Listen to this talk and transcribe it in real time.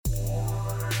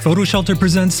Photo Shelter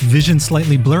presents Vision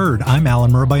Slightly Blurred. I'm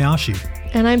Alan Murabayashi.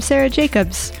 And I'm Sarah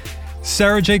Jacobs.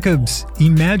 Sarah Jacobs,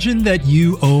 imagine that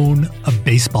you own a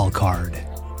baseball card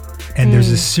and there's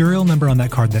a serial number on that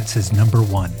card that says number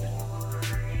 1.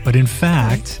 But in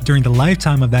fact, during the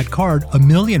lifetime of that card, 1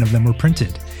 million of them were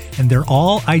printed and they're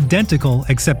all identical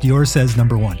except yours says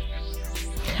number 1.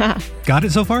 Got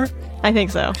it so far? I think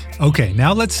so. Okay,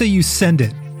 now let's say you send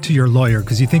it to your lawyer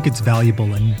because you think it's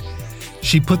valuable and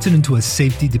she puts it into a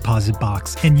safety deposit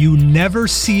box and you never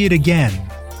see it again.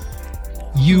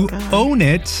 You own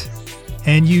it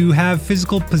and you have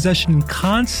physical possession in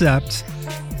concept,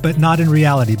 but not in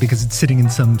reality because it's sitting in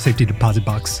some safety deposit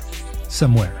box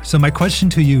somewhere. So my question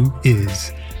to you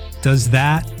is, does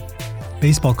that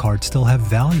baseball card still have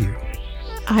value?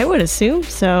 I would assume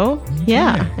so.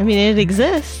 Yeah. I mean, it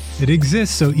exists. It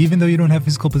exists. So even though you don't have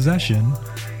physical possession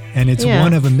and it's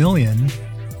 1 of 1 million,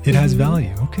 it has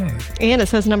value. Okay. And it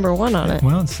says number 1 on it.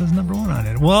 Well, it says number 1 on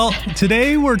it. Well,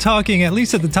 today we're talking, at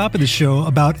least at the top of the show,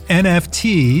 about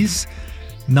NFTs,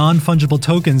 non-fungible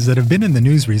tokens that have been in the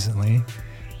news recently.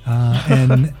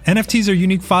 And NFTs are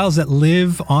unique files that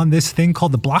live on this thing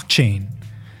called the blockchain,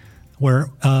 where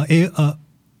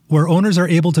owners are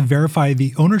able to verify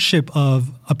the ownership of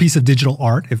a piece of digital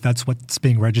art, if that's what's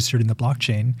being registered in the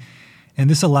blockchain. And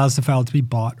this allows the file to be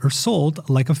bought or sold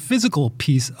like a physical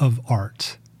piece of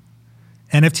art.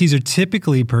 NFTs are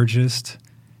typically purchased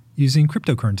using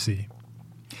cryptocurrency.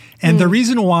 And the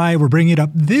reason why we're bringing it up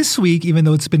this week, even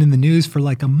though it's been in the news for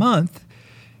like a month,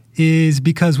 is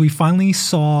because we finally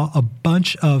saw a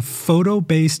bunch of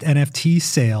photo-based NFT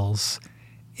sales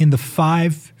in the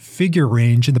 5-figure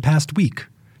range in the past week.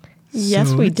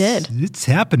 Yes, so we did. It's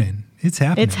happening. It's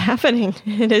happening. It's happening.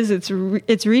 It is. It's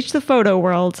reached the photo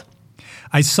world.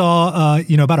 I saw,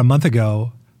 about a month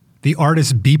ago, the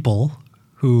artist Beeple,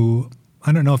 who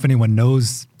I don't know if anyone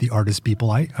knows the artist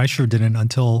Beeple. I sure didn't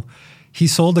until he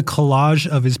sold a collage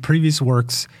of his previous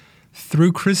works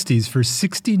through Christie's for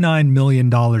 $69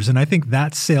 million. And I think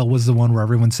that sale was the one where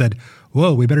everyone said,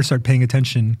 whoa, we better start paying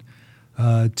attention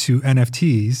to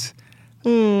NFTs.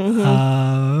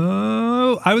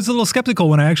 I was a little skeptical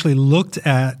when I actually looked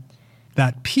at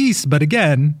that piece. But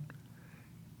again,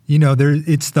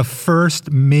 it's the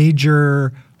first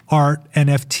major art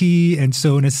NFT. And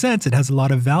so in a sense, it has a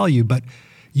lot of value. But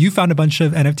you found a bunch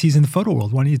of NFTs in the photo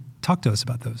world. Why don't you talk to us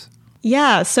about those?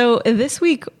 Yeah. So this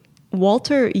week,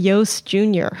 Walter Yost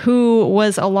Jr., who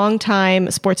was a longtime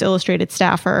Sports Illustrated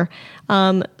staffer,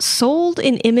 sold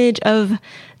an image of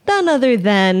none other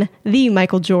than the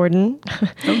Michael Jordan.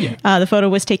 Oh, yeah. The photo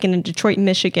was taken in Detroit,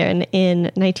 Michigan in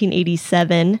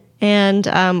 1987. And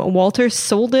Walter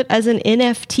sold it as an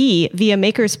NFT via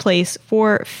Maker's Place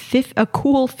for a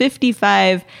cool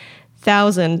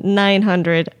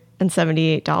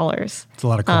 $55,978. It's a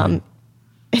lot of coin.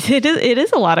 It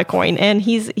is a lot of coin. And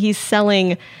he's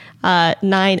selling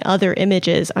 9 other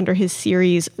images under his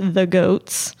series, The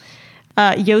Goats.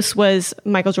 Yost was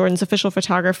Michael Jordan's official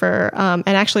photographer and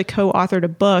actually co-authored a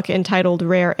book entitled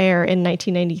Rare Air in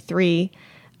 1993.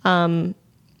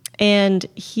 And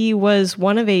he was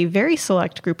one of a very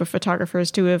select group of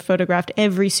photographers to have photographed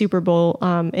every Super Bowl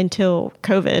until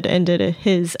COVID ended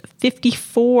his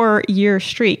 54-year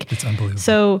streak. It's unbelievable.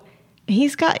 So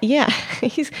he's got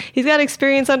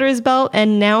experience under his belt,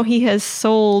 and now he has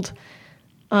sold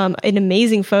an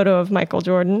amazing photo of Michael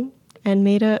Jordan and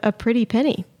made a pretty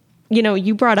penny.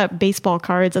 You brought up baseball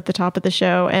cards at the top of the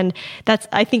show, and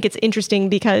I think it's interesting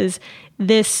because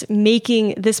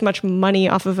making this much money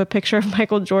off of a picture of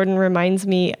Michael Jordan reminds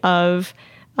me of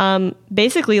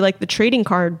basically like the trading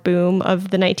card boom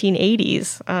of the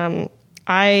 1980s.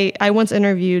 I once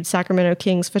interviewed Sacramento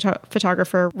Kings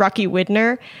photographer Rocky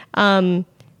Widner,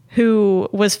 who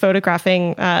was photographing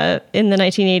in the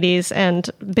 1980s and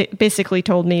basically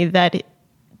told me that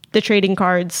the trading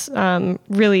cards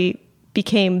really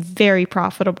became very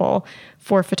profitable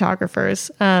for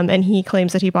photographers. And he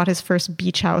claims that he bought his first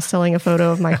beach house selling a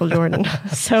photo of Michael Jordan.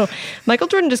 So Michael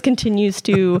Jordan just continues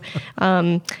to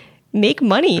make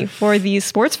money for these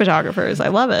sports photographers. I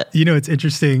love it. It's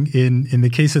interesting in the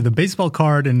case of the baseball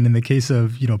card and in the case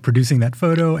of, producing that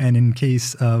photo and in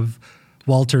case of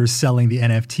Walter selling the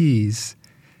NFTs,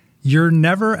 you're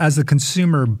never, as a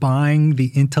consumer, buying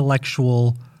the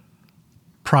intellectual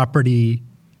property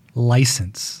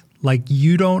license. Like,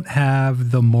 you don't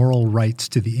have the moral rights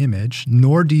to the image,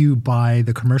 nor do you buy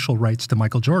the commercial rights to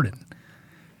Michael Jordan.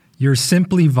 You're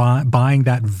simply buying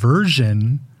that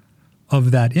version of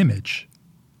that image.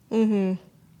 Mm-hmm.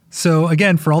 So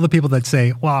again, for all the people that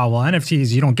say, wow, well,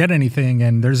 NFTs, you don't get anything,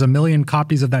 and there's 1 million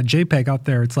copies of that JPEG out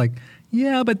there, it's like,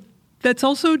 yeah, but that's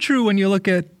also true when you look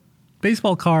at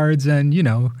baseball cards, and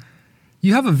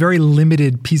you have a very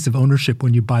limited piece of ownership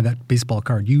when you buy that baseball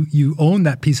card. You own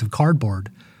that piece of cardboard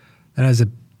that has a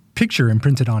picture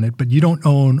imprinted on it, but you don't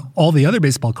own all the other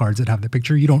baseball cards that have the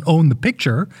picture. You don't own the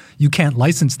picture. You can't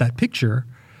license that picture.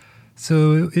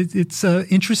 So it's an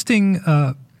interesting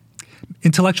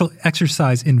intellectual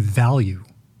exercise in value.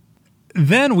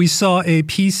 Then we saw a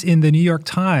piece in the New York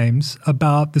Times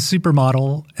about the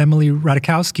supermodel Emily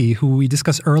Ratajkowski, who we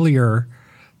discussed earlier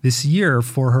this year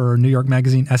for her New York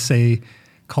Magazine essay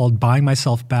called Buying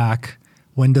Myself Back,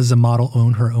 When Does a Model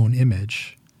Own Her Own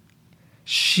Image?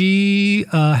 She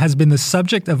has been the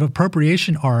subject of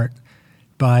appropriation art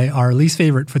by our least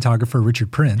favorite photographer,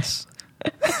 Richard Prince.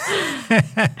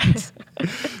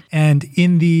 And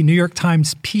in the New York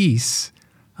Times piece,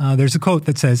 there's a quote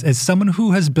that says, "As someone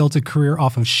who has built a career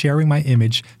off of sharing my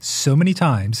image so many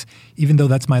times, even though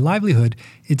that's my livelihood,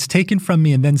 it's taken from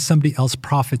me and then somebody else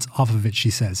profits off of it," she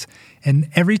says. And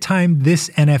every time this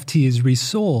NFT is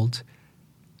resold,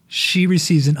 she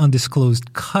receives an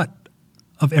undisclosed cut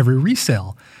of every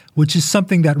resale, which is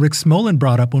something that Rick Smolin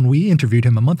brought up when we interviewed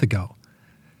him a month ago.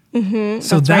 Mm-hmm.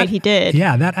 So that's right, he did.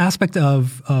 Yeah, that aspect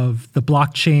of the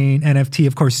blockchain NFT,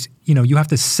 of course, you have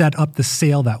to set up the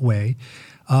sale that way.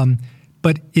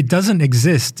 But it doesn't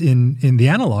exist in the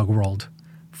analog world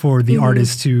for the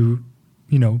artist to,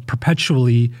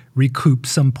 perpetually recoup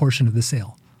some portion of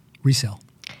the resale.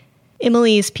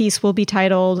 Emily's piece will be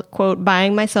titled, quote,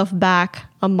 "Buying Myself Back,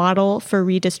 a Model for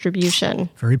Redistribution."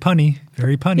 Very punny,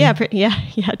 very punny.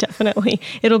 Yeah, definitely.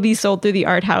 It'll be sold through the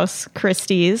art house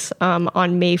Christie's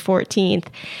on May 14th.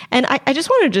 And I just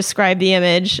want to describe the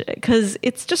image because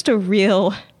it's just a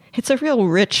real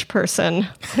rich person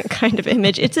kind of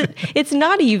image. It's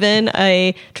not even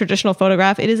a traditional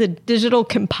photograph. It is a digital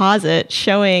composite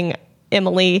showing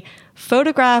Emily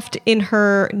photographed in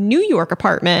her New York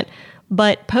apartment,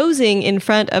 but posing in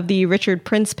front of the Richard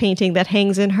Prince painting that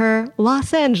hangs in her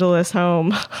Los Angeles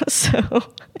home. So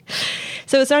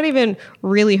it's not even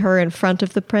really her in front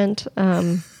of the print.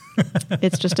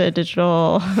 It's just a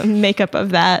digital makeup of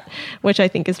that, which I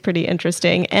think is pretty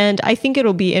interesting. And I think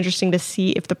it'll be interesting to see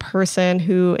if the person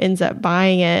who ends up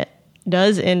buying it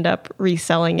does end up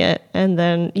reselling it, and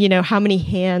then, how many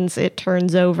hands it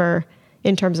turns over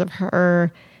in terms of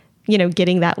her,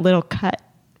 getting that little cut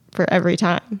for every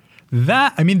time.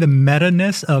 The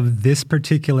meta-ness of this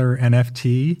particular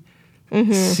NFT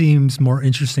seems more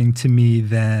interesting to me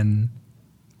than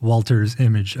Walter's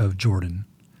image of Jordan.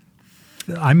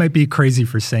 I might be crazy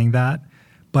for saying that,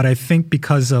 but I think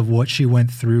because of what she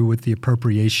went through with the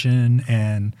appropriation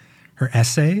and her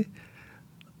essay,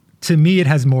 to me it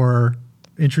has more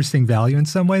interesting value in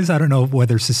some ways. I don't know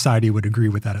whether society would agree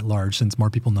with that at large, since more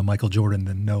people know Michael Jordan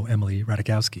than know Emily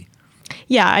Ratajkowski.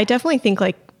 Yeah, I definitely think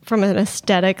from an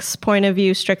aesthetics point of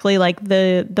view, strictly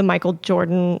the Michael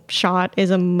Jordan shot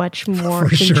is a much more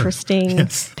interesting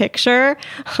picture.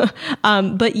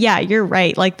 But yeah, you're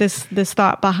right. This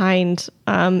thought behind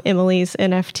Emily's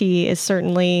NFT is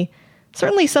certainly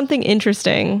something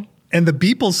interesting. And the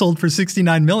Beeple sold for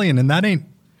 $69 million, and that ain't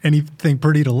anything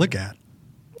pretty to look at.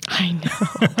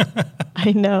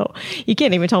 I know. You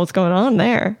can't even tell what's going on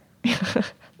there.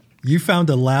 You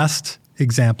found a last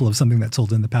example of something that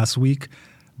sold in the past week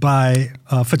by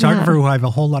a photographer who I have a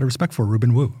whole lot of respect for,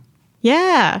 Ruben Wu.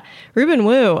 Yeah, Ruben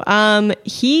Wu.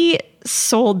 He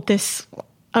sold this.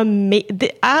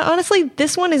 Honestly,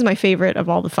 this one is my favorite of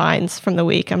all the finds from the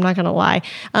week. I'm not going to lie.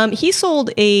 He sold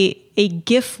a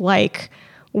GIF-like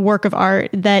work of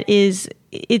art that is,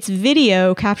 it's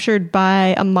video captured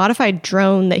by a modified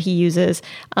drone that he uses,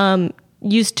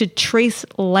 used to trace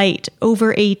light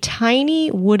over a tiny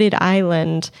wooded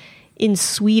island in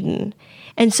Sweden.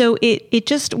 And so it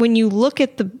just, when you look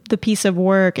at the piece of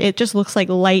work, it just looks like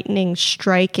lightning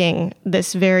striking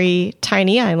this very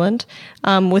tiny island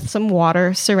with some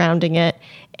water surrounding it.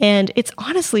 And it's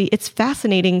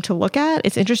fascinating to look at.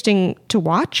 It's interesting to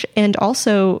watch. And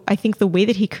also, I think the way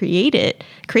that he created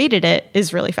it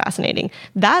is really fascinating.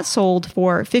 That sold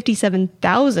for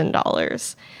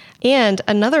 $57,000. And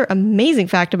another amazing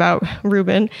fact about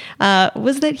Ruben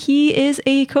was that he is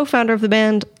a co-founder of the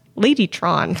band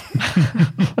Ladytron.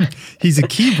 He's a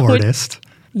keyboardist.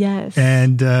 Yes.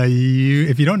 And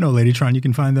if you don't know Ladytron, you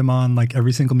can find them on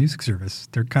every single music service.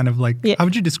 They're kind of how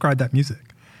would you describe that music?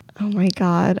 Oh my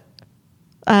God.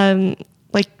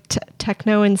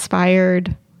 Techno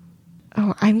inspired.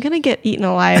 Oh, I'm going to get eaten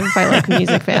alive by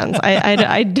music fans.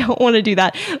 I don't want to do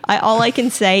that. All I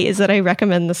can say is that I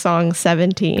recommend the song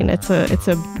 17. It's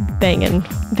a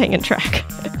banging track.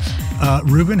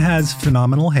 Ruben has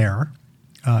phenomenal hair.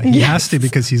 He has to,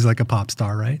 because he's like a pop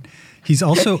star, right? He's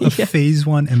also a Phase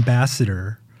One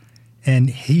ambassador. And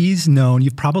he's known,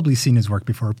 you've probably seen his work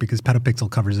before because Petapixel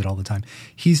covers it all the time.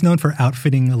 He's known for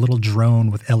outfitting a little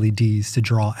drone with LEDs to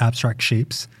draw abstract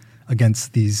shapes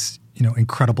against these,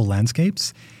 incredible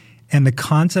landscapes. And the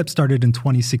concept started in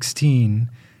 2016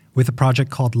 with a project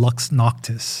called Lux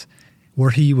Noctis, where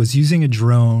he was using a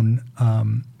drone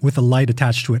with a light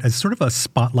attached to it as sort of a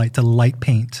spotlight to light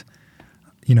paint,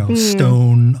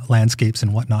 stone landscapes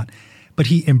and whatnot. But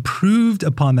he improved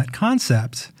upon that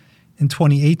concept in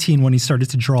 2018 when he started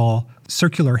to draw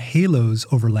circular halos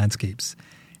over landscapes.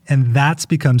 And that's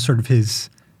become sort of his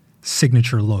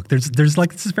signature look. There's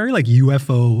like this very like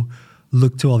UFO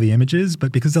look to all the images,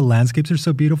 but because the landscapes are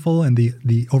so beautiful and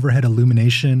the overhead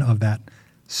illumination of that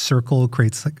circle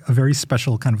creates like a very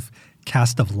special kind of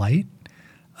cast of light,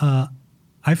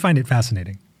 I find it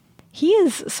fascinating. He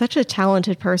is such a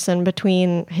talented person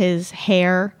between his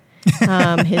hair,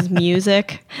 his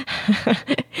music,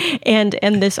 and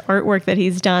this artwork that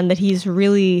he's done, that he's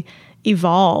really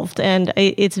evolved. And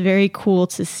it's very cool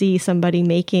to see somebody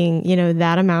making,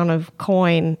 that amount of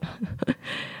coin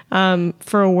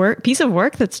for a piece of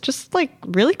work that's just like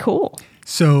really cool.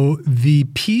 So the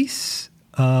piece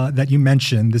that you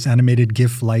mentioned, this animated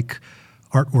GIF-like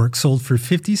artwork, sold for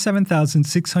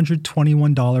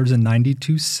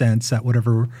 $57,621.92 at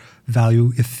whatever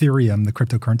value Ethereum, the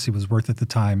cryptocurrency, was worth at the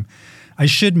time. I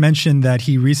should mention that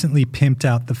he recently pimped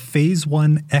out the Phase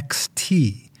 1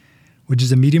 XT, which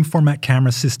is a medium format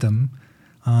camera system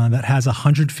that has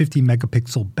 150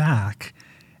 megapixel back.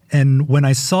 And when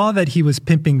I saw that he was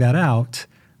pimping that out,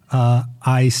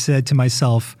 I said to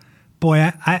myself, boy,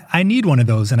 I need one of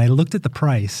those. And I looked at the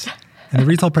price. And the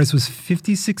retail price was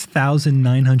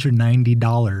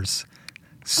 $56,990.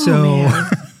 So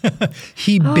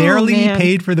he barely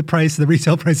paid for the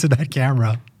retail price of that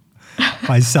camera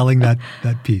by selling that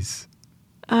piece.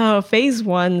 Oh, Phase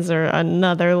 1s are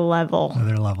another level.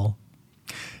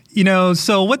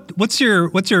 So what's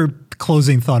your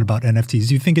closing thought about NFTs?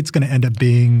 Do you think it's going to end up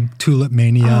being Tulip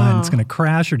Mania and it's going to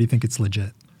crash, or do you think it's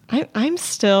legit? I'm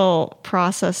still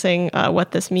processing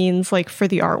what this means, like for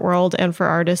the art world and for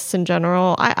artists in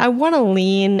general. I want to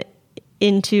lean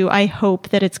into, I hope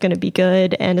that it's going to be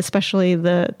good, and especially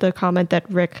the comment that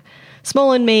Rick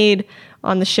Smolin made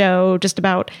on the show just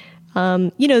about,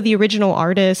 the original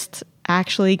artist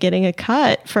actually getting a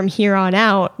cut from here on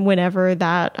out whenever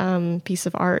that piece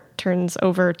of art turns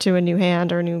over to a new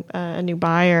hand or a new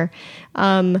buyer.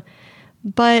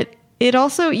 But it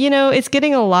also, it's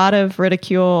getting a lot of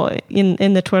ridicule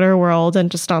in the Twitter world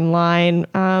and just online,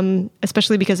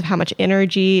 especially because of how much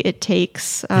energy it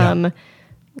takes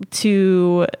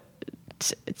to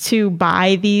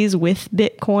buy these with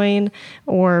Bitcoin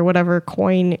or whatever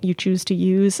coin you choose to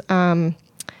use.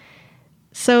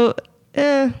 So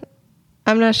I'm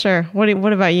not sure.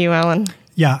 What about you, Alan?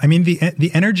 Yeah, I mean, the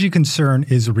energy concern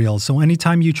is real. So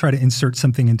anytime you try to insert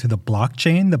something into the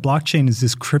blockchain is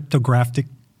this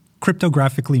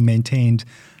cryptographically maintained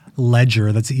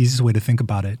ledger. That's the easiest way to think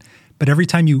about it. But every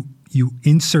time you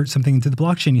insert something into the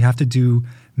blockchain, you have to do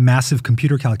massive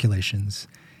computer calculations.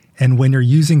 And when you're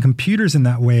using computers in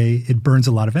that way, it burns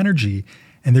a lot of energy.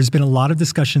 And there's been a lot of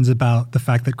discussions about the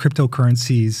fact that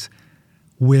cryptocurrencies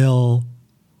will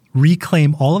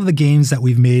reclaim all of the gains that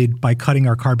we've made by cutting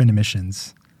our carbon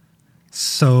emissions.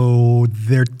 So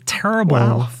they're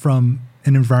terrible from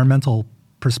an environmental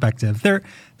perspective. There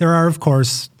are, of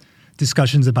course,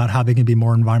 discussions about how they can be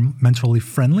more environmentally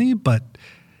friendly, but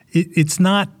it's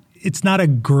not a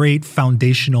great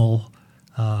foundational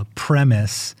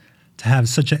premise to have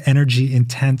such an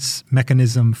energy-intense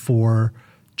mechanism for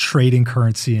trading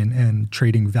currency and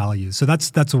trading value. So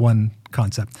that's one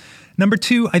concept. Number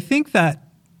two, I think that,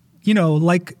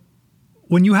 like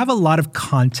when you have a lot of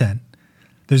content,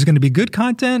 there's going to be good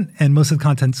content and most of the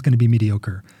content is going to be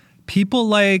mediocre. People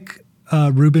like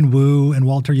Ruben Wu and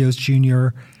Walter Yost Jr.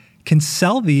 can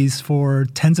sell these for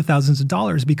tens of thousands of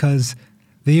dollars because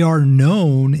they are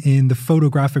known in the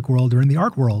photographic world or in the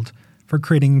art world for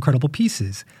creating incredible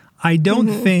pieces. I don't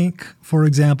think, for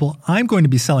example, I'm going to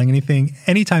be selling anything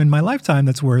anytime in my lifetime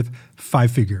that's worth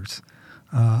 5 figures.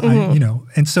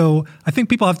 And so I think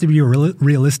people have to be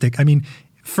realistic. I mean,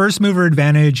 first mover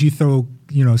advantage, you throw,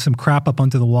 some crap up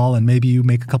onto the wall and maybe you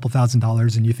make a couple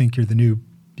 $1,000s and you think you're the new,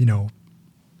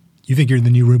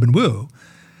 Ruben Wu.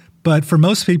 But for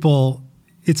most people,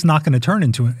 it's not going to turn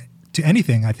into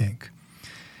anything, I think.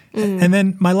 And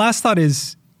then my last thought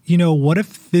is, what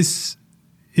if this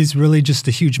is really just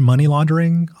a huge money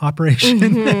laundering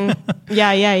operation?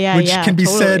 Yeah. Which can be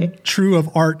said true of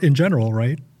art in general,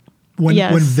 right?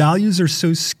 When values are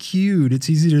so skewed, it's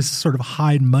easy to sort of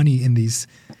hide money in these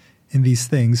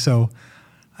things. So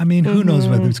I mean, who knows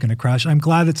whether it's going to crash. I'm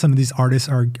glad that some of these artists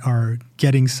are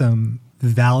getting some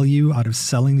value out of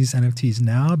selling these NFTs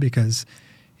now because,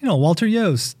 Walter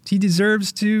Yost, he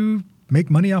deserves to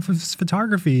make money off of his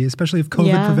photography, especially if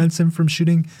COVID prevents him from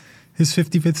shooting his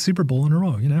 55th Super Bowl in a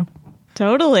row,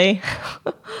 Totally.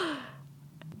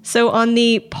 So on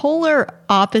the polar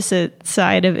opposite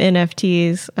side of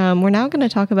NFTs, we're now going to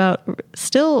talk about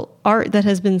still art that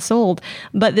has been sold,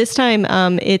 but this time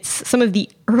it's some of the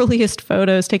earliest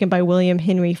photos taken by William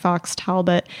Henry Fox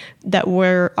Talbot that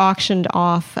were auctioned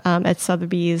off at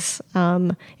Sotheby's.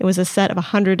 It was a set of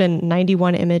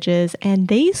 191 images, and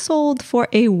they sold for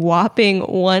a whopping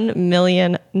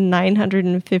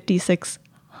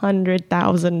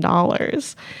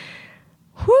 $1,956,000.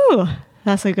 Whew.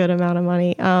 That's a good amount of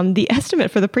money. The estimate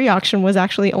for the pre-auction was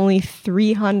actually only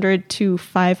 $300,000 to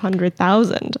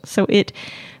 $500,000, so it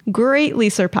greatly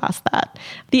surpassed that.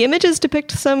 The images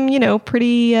depict some,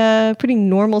 pretty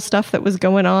normal stuff that was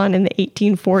going on in the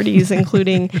 1840s,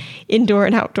 including indoor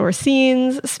and outdoor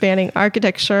scenes spanning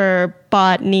architecture,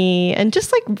 botany, and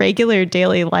just like regular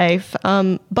daily life.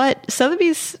 But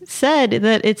Sotheby's said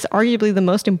that it's arguably the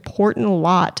most important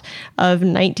lot of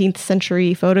 19th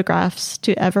century photographs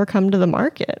to ever come to the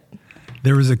market.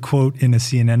 There was a quote in a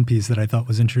CNN piece that I thought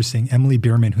was interesting. Emily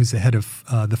Bierman, who's the head of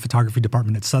the photography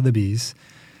department at Sotheby's,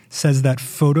 says that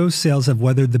photo sales have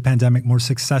weathered the pandemic more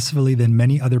successfully than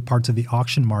many other parts of the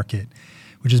auction market,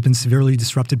 which has been severely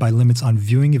disrupted by limits on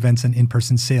viewing events and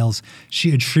in-person sales.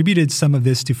 She attributed some of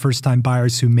this to first-time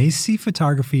buyers who may see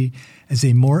photography as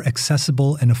a more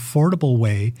accessible and affordable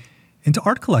way into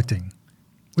art collecting,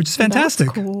 which is fantastic.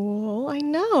 That's cool. I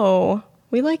know.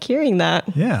 We like hearing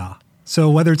that. Yeah. So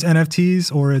whether it's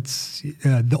NFTs or it's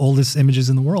the oldest images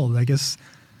in the world, I guess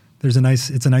it's a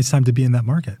nice time to be in that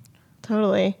market.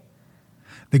 Totally.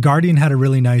 The Guardian had a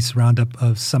really nice roundup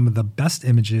of some of the best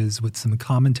images with some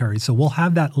commentary. So we'll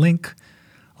have that link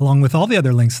along with all the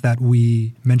other links that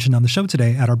we mentioned on the show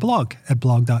today at our blog at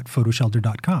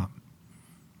blog.photoshelter.com.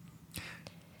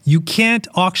 You can't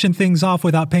auction things off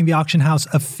without paying the auction house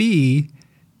a fee.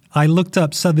 I looked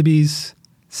up Sotheby's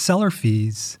seller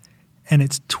fees, and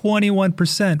it's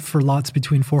 21% for lots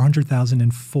between $400,000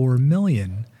 and $4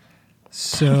 million.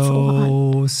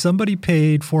 So somebody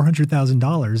paid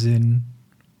 $400,000 in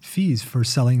fees for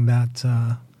selling that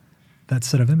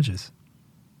set of images.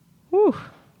 Whew,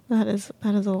 that is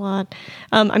a lot.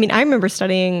 I remember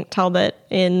studying Talbot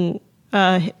in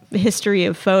history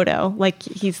of photo. Like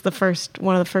he's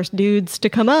one of the first dudes to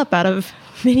come up out of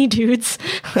many dudes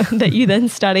that you then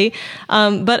study.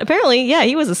 But apparently,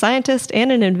 he was a scientist and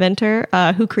an inventor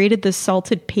who created this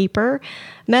salted paper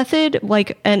method.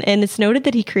 And it's noted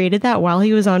that he created that while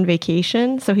he was on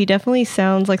vacation. So he definitely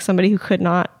sounds like somebody who could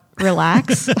not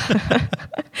relax.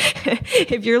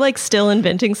 If you're still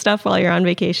inventing stuff while you're on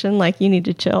vacation, you need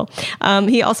to chill.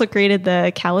 He also created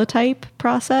the calotype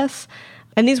process.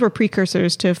 And these were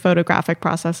precursors to photographic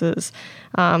processes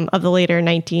of the later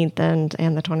 19th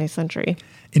and the 20th century.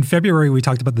 In February, we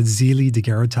talked about the Zeili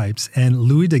daguerreotypes, and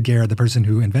Louis Daguerre, the person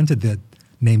who invented the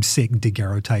namesake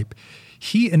daguerreotype,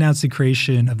 he announced the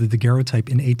creation of the daguerreotype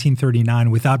in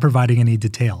 1839 without providing any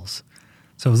details.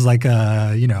 So it was like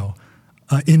a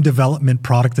in development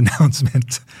product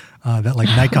announcement that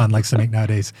Nikon likes to make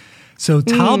nowadays. So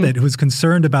Talbot, who was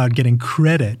concerned about getting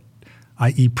credit,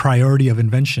 i.e. priority of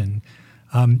invention,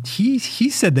 he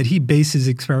said that he based his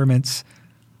experiments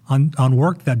on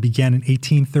work that began in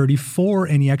 1834,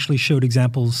 and he actually showed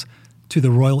examples to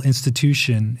the Royal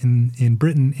Institution in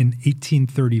Britain in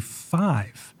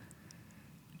 1835.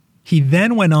 He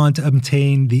then went on to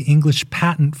obtain the English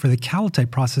patent for the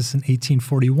calotype process in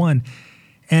 1841,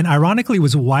 and ironically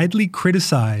was widely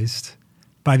criticized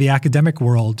by the academic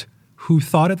world, who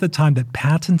thought at the time that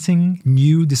patenting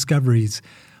new discoveries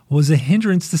was a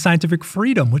hindrance to scientific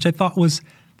freedom, which I thought was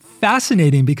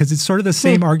fascinating because it's sort of the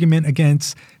same argument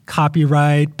against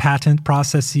copyright, patent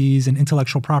processes, and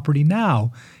intellectual property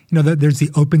now. There's the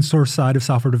open source side of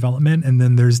software development, and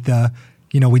then there's the,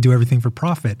 we do everything for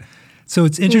profit. So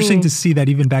it's interesting to see that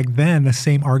even back then, the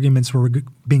same arguments were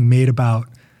being made about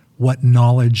what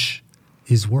knowledge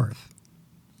is worth.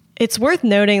 It's worth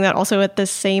noting that also at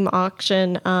this same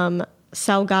auction,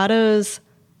 Salgado's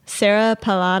Serra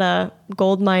Pelada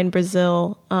Gold Mine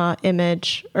Brazil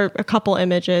image, or a couple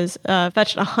images,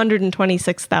 fetched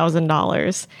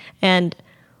 $126,000. And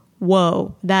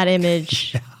whoa, that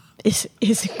image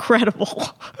is incredible.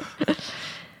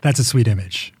 That's a sweet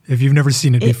image. If you've never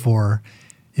seen it before,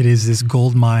 it is this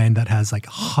gold mine that has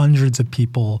hundreds of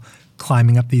people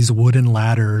climbing up these wooden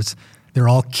ladders. They're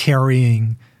all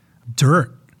carrying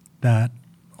dirt that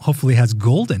hopefully has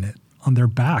gold in it on their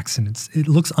backs, and it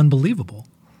looks unbelievable.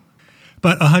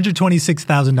 But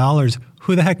 $126,000,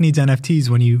 who the heck needs NFTs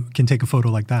when you can take a photo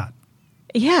like that?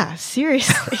 Yeah,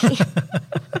 seriously.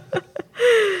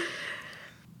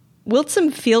 Wilson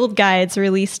Field Guides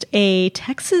released a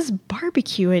Texas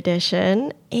barbecue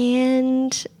edition,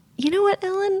 and you know what,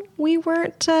 Ellen? We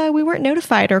weren't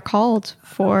notified or called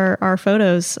for our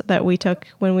photos that we took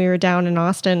when we were down in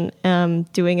Austin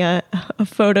doing a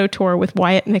photo tour with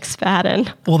Wyatt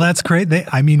McSpadden. Well, that's great.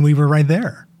 We were right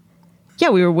there. Yeah,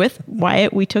 we were with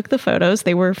Wyatt. We took the photos.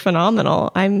 They were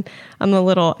phenomenal. I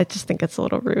just think it's a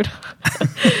little rude.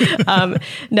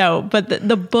 No, but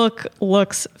the book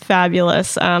looks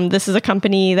fabulous. This is a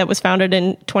company that was founded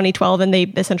in 2012, and they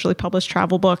essentially publish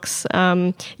travel books,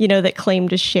 that claim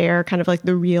to share kind of like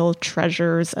the real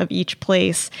treasures of each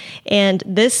place. And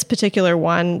this particular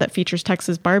one that features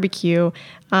Texas barbecue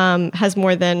has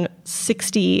more than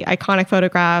 60 iconic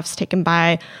photographs taken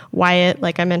by Wyatt,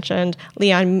 like I mentioned,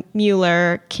 Leon Mueller,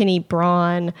 Kenny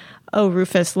Braun,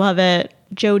 Rufus Lovett,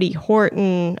 Jody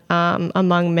Horton,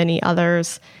 among many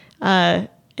others.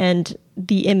 And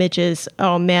the images,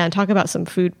 oh man, talk about some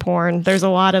food porn. There's a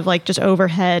lot of like just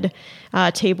overhead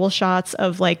table shots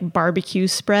of like barbecue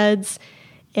spreads.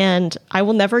 And I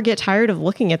will never get tired of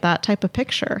looking at that type of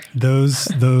picture.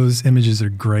 Those images are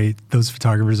great. Those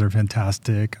photographers are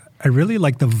fantastic. I really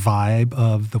like the vibe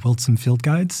of the Wilson Field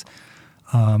Guides.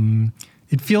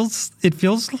 It feels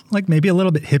like maybe a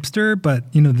little bit hipster,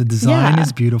 but the design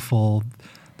is beautiful.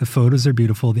 The photos are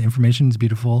beautiful. The information is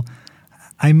beautiful.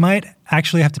 I might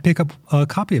actually have to pick up a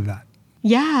copy of that.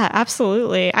 Yeah,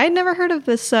 absolutely. I'd never heard of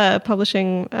this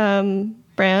publishing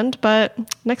brand, but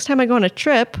next time I go on a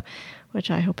trip, which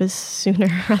I hope is sooner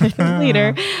rather than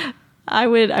later, I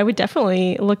would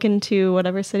definitely look into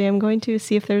whatever city I'm going to,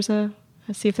 see if there's a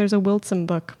Wilson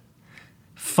book.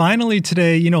 Finally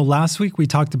today, last week we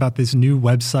talked about this new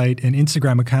website and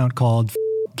Instagram account called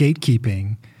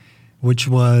Gatekeeping, which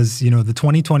was, the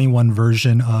 2021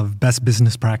 version of Best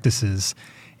Business Practices.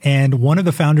 And one of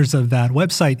the founders of that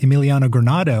website, Emiliano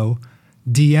Granado,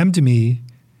 DM'd me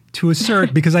to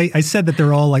assert, because I said that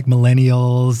they're all like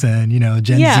millennials and,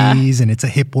 Gen Zs, and it's a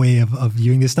hip way of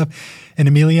viewing this stuff. And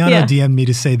Emiliano DM'd me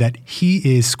to say that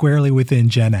he is squarely within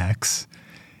Gen X.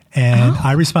 And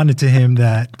I responded to him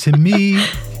that, to me,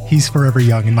 he's forever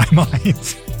young in my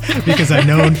mind, because I've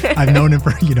known him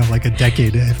for, like a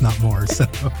decade, if not more. So,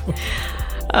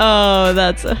 oh,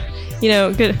 that's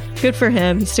good for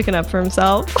him. He's sticking up for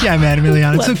himself. Yeah, man,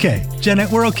 Emiliano, it's okay. Gen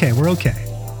X, we're okay.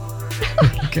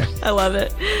 Okay. I love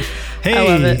it.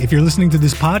 Hey, if you're listening to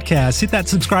this podcast, hit that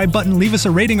subscribe button, leave us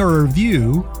a rating or a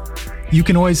review. You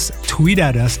can always tweet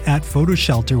at us at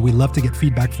PhotoShelter. We love to get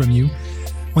feedback from you.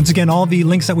 Once again, all the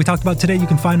links that we talked about today, you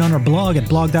can find on our blog at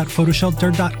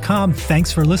blog.photoshelter.com.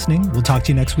 Thanks for listening. We'll talk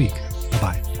to you next week.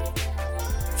 Bye-bye.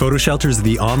 PhotoShelter is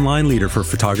the online leader for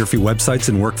photography websites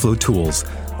and workflow tools.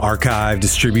 Archive,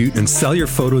 distribute, and sell your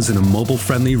photos in a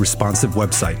mobile-friendly, responsive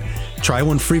website. Try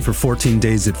one free for 14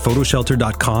 days at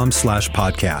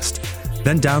photoshelter.com/podcast.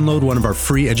 Then download one of our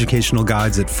free educational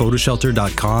guides at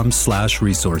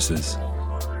photoshelter.com/resources.